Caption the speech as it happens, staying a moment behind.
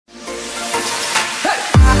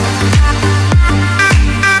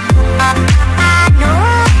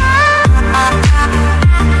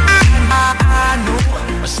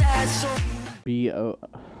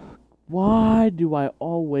Why do I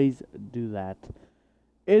always do that?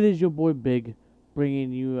 It is your boy Big,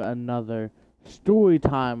 bringing you another story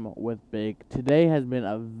time with Big. Today has been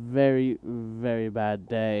a very, very bad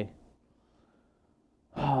day.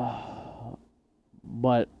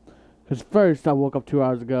 But, because first I woke up 2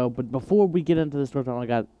 hours ago, but before we get into the story time, I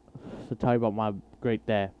got to tell you about my great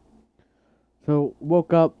day. So,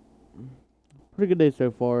 woke up, pretty good day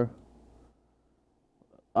so far.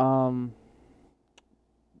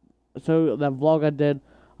 So that vlog I did,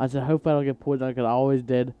 I said hopefully I don't get poison ivy, because I always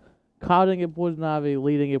did. Kyle didn't get poison ivy,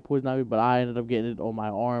 Lee didn't get poison ivy, but I ended up getting it on my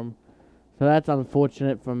arm. So that's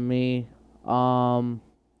unfortunate for me.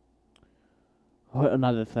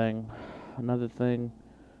 Another thing.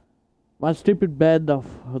 My stupid bed, the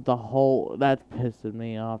whole, that's pissing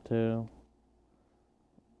me off too.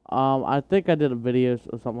 I think I did a video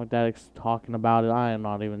or something like that talking about it. I am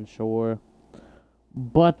not even sure.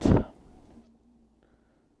 But,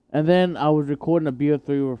 and then I was recording a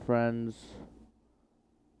BO3 with friends.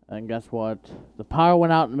 And guess what? The power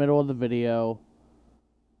went out in the middle of the video.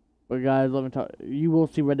 But guys, let me talk. You will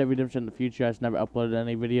see Red Dead Redemption in the future. I've never uploaded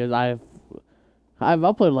any videos. I've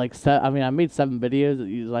uploaded like I made 7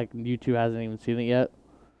 videos. Like YouTube hasn't even seen it yet.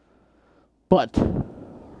 But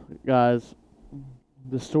guys,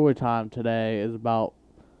 the story time today is about.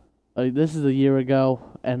 This is a year ago,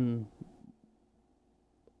 and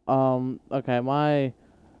okay,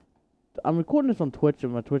 I'm recording this on Twitch,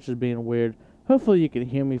 and my Twitch is being weird. Hopefully you can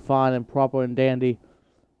hear me fine and proper and dandy.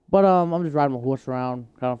 But I'm just riding my horse around.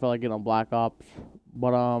 Kind of feel like getting on Black Ops.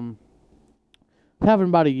 But it happened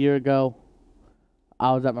about a year ago.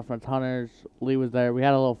 I was at my friend's Hunter's. Lee was there. We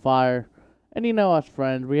had a little fire, and you know us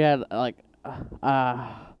friends. We had like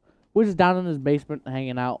we were just down in his basement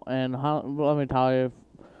hanging out. And let me tell you,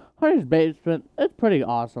 Hunter's basement, it's pretty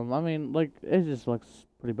awesome. I mean, like it just looks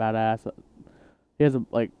pretty badass. He has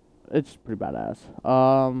it's pretty badass.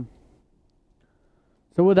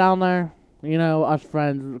 So we're down there, you know, us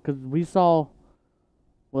friends, because we saw,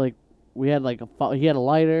 like, we had, like, he had a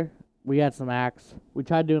lighter, we had some axe, we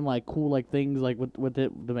tried doing, like, cool, like, things, like, with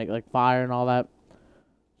it to make, like, fire and all that.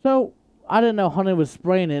 So, I didn't know Hunter was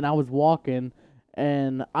spraying it, and I was walking,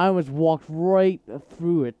 and I almost walked right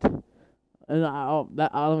through it. And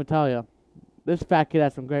let me tell you, this fat kid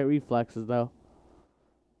has some great reflexes, though.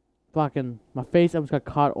 Fucking, my face almost got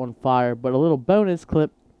caught on fire, but a little bonus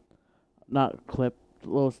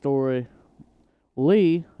little story.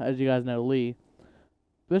 Lee, as you guys know,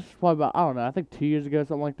 this is probably about, I don't know, I think 2 years ago,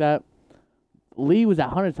 something like that. Lee was at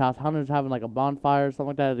Hunter's house. Hunter's having like a bonfire or something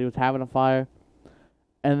like that. He was having a fire.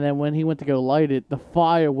 And then when he went to go light it, the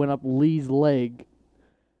fire went up Lee's leg.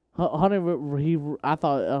 Hunter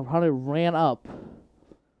ran up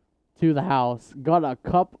to the house, got a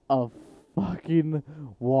cup of fucking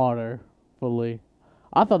water for Lee.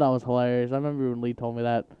 I thought that was hilarious. I remember when Lee told me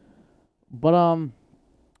that. But,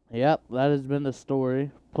 yep, that has been the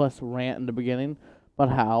story, plus rant in the beginning, but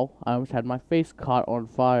how I almost had my face caught on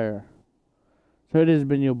fire. So it has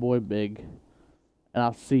been your boy Big, and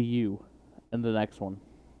I'll see you in the next one.